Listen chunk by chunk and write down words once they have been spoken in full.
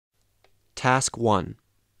Task 1.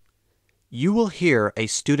 You will hear a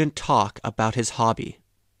student talk about his hobby.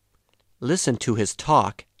 Listen to his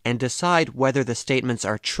talk and decide whether the statements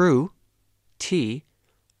are true, T,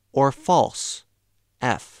 or false,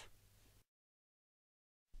 F.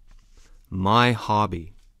 My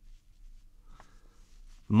hobby.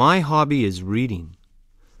 My hobby is reading.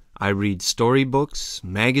 I read storybooks,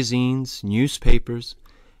 magazines, newspapers,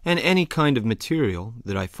 and any kind of material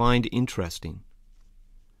that I find interesting.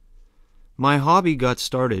 My hobby got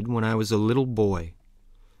started when I was a little boy.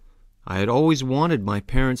 I had always wanted my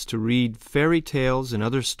parents to read fairy tales and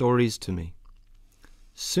other stories to me.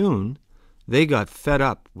 Soon, they got fed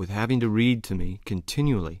up with having to read to me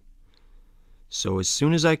continually. So as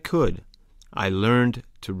soon as I could, I learned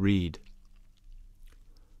to read.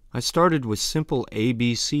 I started with simple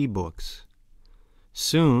ABC books.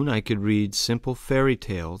 Soon I could read simple fairy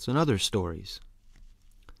tales and other stories.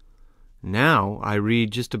 Now I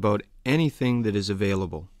read just about anything that is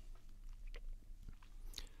available.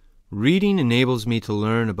 Reading enables me to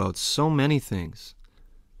learn about so many things.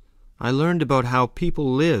 I learned about how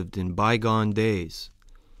people lived in bygone days.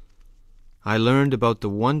 I learned about the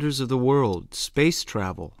wonders of the world, space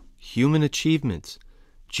travel, human achievements,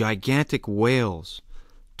 gigantic whales,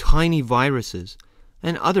 tiny viruses,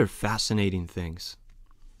 and other fascinating things.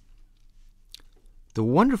 The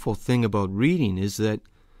wonderful thing about reading is that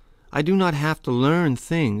I do not have to learn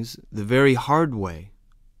things the very hard way.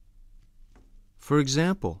 For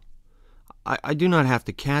example, I do not have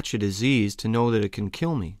to catch a disease to know that it can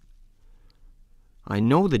kill me. I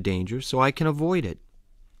know the danger, so I can avoid it.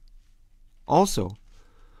 Also,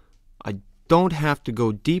 I don't have to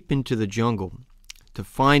go deep into the jungle to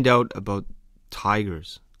find out about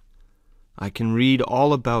tigers. I can read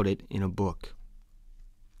all about it in a book.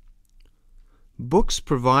 Books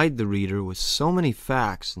provide the reader with so many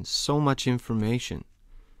facts and so much information.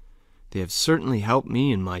 They have certainly helped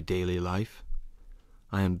me in my daily life.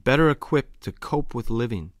 I am better equipped to cope with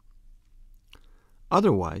living.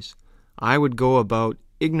 Otherwise, I would go about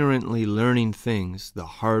ignorantly learning things the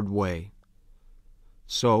hard way.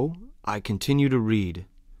 So, I continue to read.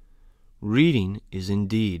 Reading is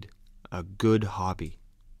indeed a good hobby.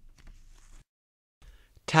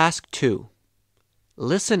 Task 2.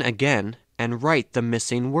 Listen again and write the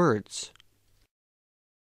missing words.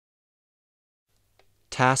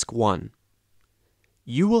 Task 1.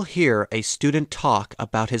 You will hear a student talk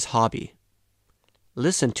about his hobby.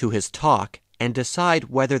 Listen to his talk and decide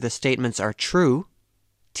whether the statements are true,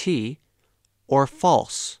 T, or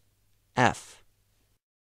false, F.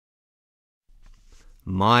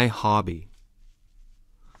 My hobby.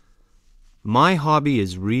 My hobby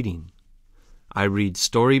is reading. I read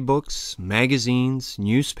storybooks, magazines,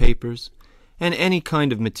 newspapers, and any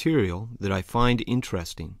kind of material that I find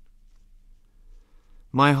interesting.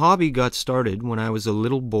 My hobby got started when I was a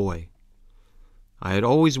little boy. I had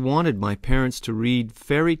always wanted my parents to read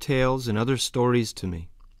fairy tales and other stories to me.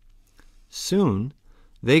 Soon,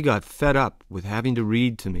 they got fed up with having to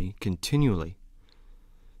read to me continually.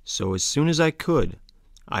 So as soon as I could,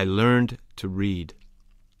 I learned to read.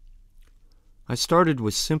 I started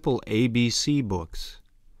with simple ABC books.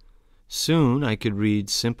 Soon I could read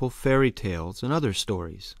simple fairy tales and other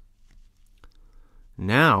stories.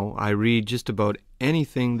 Now I read just about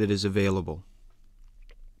anything that is available.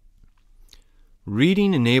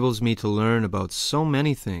 Reading enables me to learn about so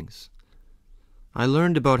many things. I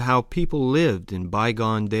learned about how people lived in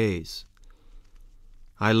bygone days.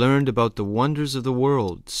 I learned about the wonders of the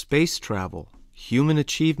world, space travel, human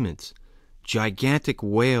achievements, gigantic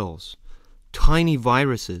whales, tiny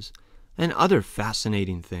viruses, and other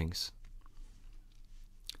fascinating things.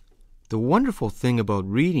 The wonderful thing about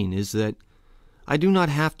reading is that I do not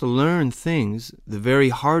have to learn things the very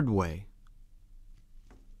hard way.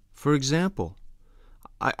 For example,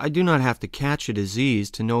 I do not have to catch a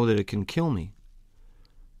disease to know that it can kill me.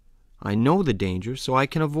 I know the danger, so I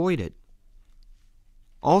can avoid it.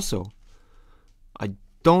 Also, I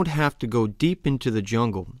don't have to go deep into the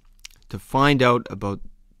jungle to find out about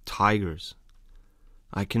tigers.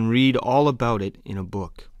 I can read all about it in a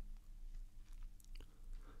book.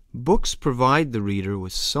 Books provide the reader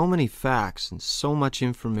with so many facts and so much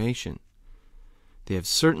information. They have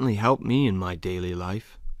certainly helped me in my daily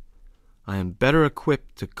life. I am better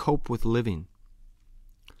equipped to cope with living.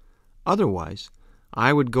 Otherwise,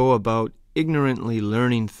 I would go about ignorantly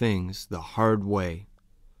learning things the hard way.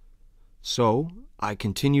 So, I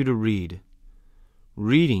continue to read.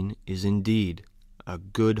 Reading is indeed a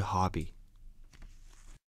good hobby.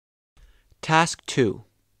 Task 2.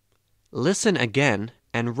 Listen again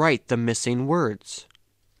and write the missing words.